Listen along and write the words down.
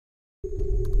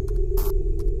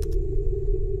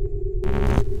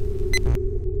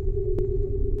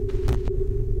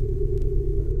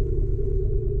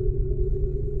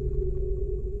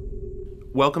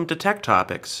Welcome to Tech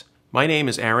Topics. My name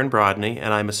is Brodney,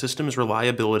 and I'm a Systems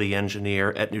Reliability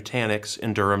Engineer at Nutanix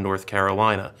in Durham, North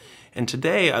Carolina. And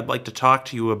today I'd like to talk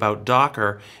to you about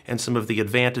Docker and some of the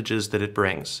advantages that it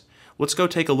brings. Let's go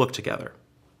take a look together.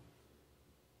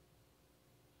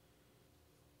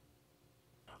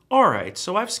 Alright,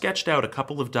 so I've sketched out a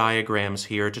couple of diagrams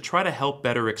here to try to help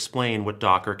better explain what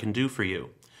Docker can do for you.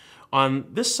 On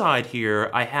this side here,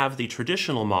 I have the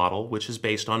traditional model, which is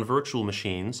based on virtual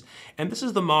machines, and this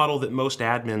is the model that most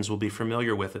admins will be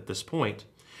familiar with at this point.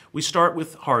 We start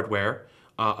with hardware,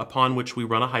 upon which we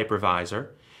run a hypervisor,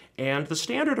 and the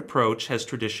standard approach has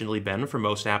traditionally been for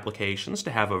most applications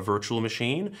to have a virtual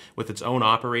machine with its own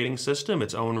operating system,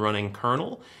 its own running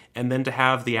kernel, and then to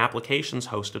have the applications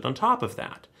hosted on top of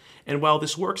that. And while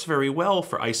this works very well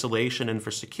for isolation and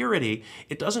for security,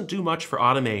 it doesn't do much for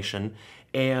automation,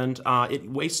 and it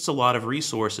wastes a lot of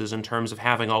resources in terms of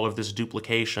having all of this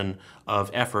duplication of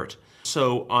effort.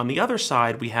 So on the other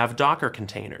side, we have Docker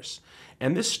containers.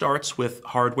 And this starts with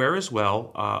hardware as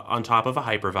well, on top of a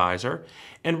hypervisor.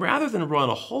 And rather than run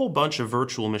a whole bunch of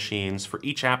virtual machines for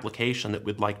each application that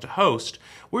we'd like to host,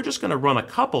 we're just going to run a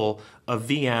couple of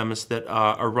VMs that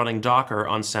are running Docker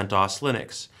on CentOS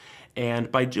Linux.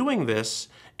 And by doing this,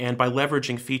 and by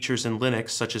leveraging features in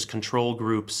Linux such as control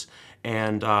groups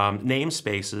and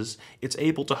namespaces, it's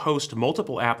able to host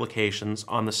multiple applications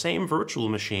on the same virtual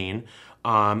machine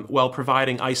while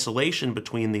providing isolation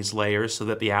between these layers so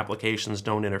that the applications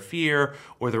don't interfere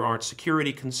or there aren't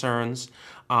security concerns.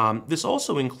 This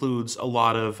also includes a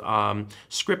lot of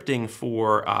scripting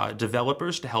for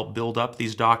developers to help build up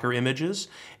these Docker images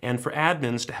and for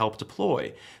admins to help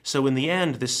deploy. So in the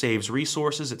end, this saves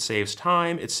resources, it saves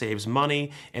time, it saves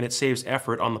money, and it saves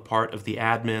effort on the part of the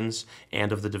admins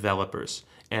and of the developers.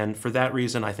 And for that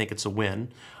reason, I think it's a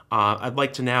win. I'd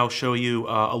like to now show you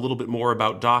a little bit more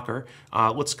about Docker.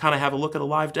 Let's kind of have a look at a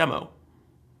live demo.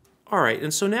 All right,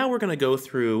 and so now we're going to go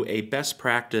through a best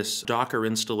practice Docker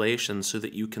installation so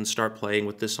that you can start playing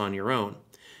with this on your own.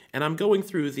 And I'm going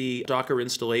through the Docker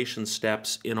installation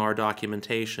steps in our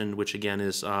documentation, which again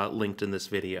is linked in this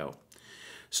video.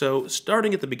 So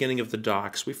starting at the beginning of the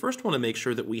docs, we first want to make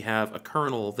sure that we have a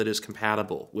kernel that is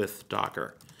compatible with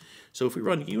Docker. So if we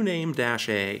run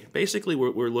uname-a, basically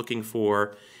what we're looking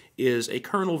for is a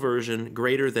kernel version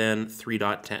greater than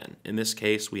 3.10. In this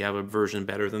case, we have a version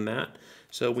better than that,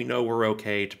 so we know we're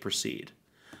okay to proceed.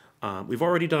 We've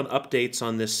already done updates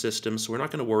on this system, so we're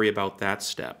not going to worry about that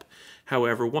step.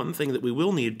 However, one thing that we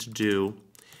will need to do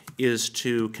is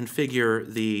to configure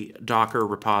the Docker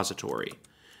repository.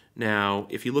 Now,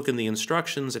 if you look in the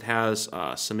instructions, it has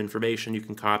some information you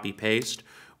can copy-paste,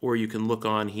 or you can look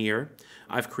on here.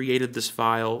 I've created this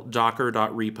file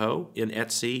docker.repo in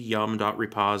etc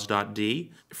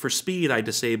yum.repos.d. For speed, I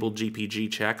disabled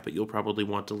GPG check, but you'll probably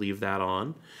want to leave that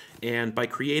on. And by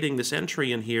creating this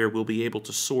entry in here, we'll be able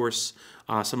to source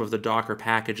some of the Docker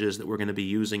packages that we're going to be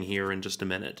using here in just a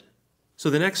minute.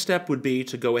 So the next step would be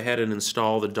to go ahead and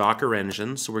install the Docker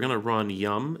engine. So we're going to run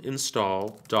yum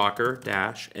install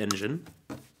docker-engine.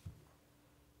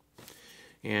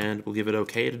 And we'll give it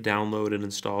OK to download and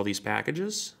install these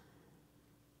packages.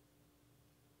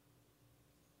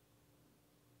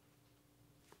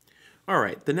 All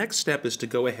right, the next step is to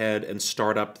go ahead and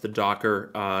start up the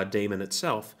Docker daemon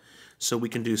itself. So we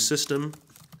can do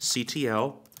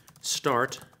systemctl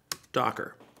start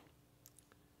docker.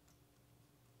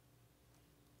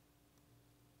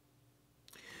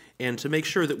 And to make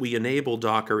sure that we enable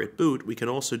Docker at boot, we can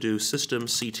also do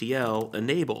systemctl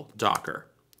enable docker.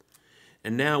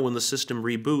 And now when the system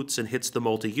reboots and hits the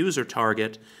multi-user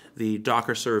target, the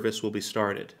Docker service will be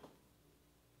started.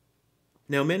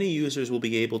 Now many users will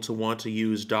be able to want to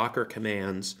use Docker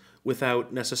commands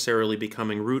without necessarily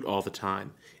becoming root all the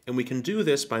time. And we can do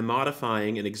this by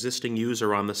modifying an existing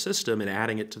user on the system and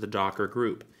adding it to the Docker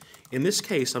group. In this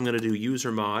case, I'm going to do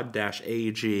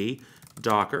usermod-ag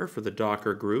docker for the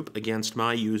Docker group against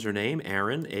my username,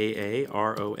 Aaron,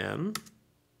 A-A-R-O-N.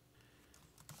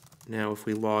 Now if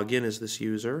we log in as this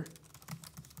user,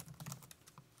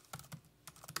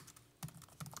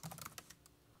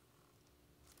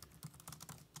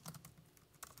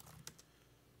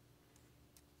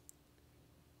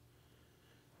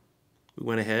 we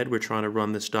went ahead, we're trying to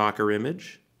run this Docker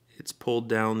image. It's pulled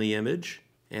down the image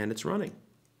and it's running.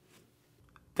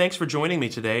 Thanks for joining me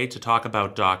today to talk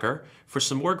about Docker. For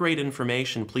some more great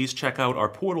information, please check out our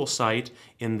portal site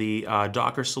in the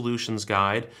Docker Solutions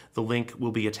Guide. The link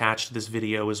will be attached to this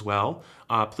video as well.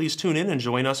 Please tune in and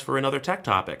join us for another Tech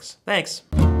Topics. Thanks.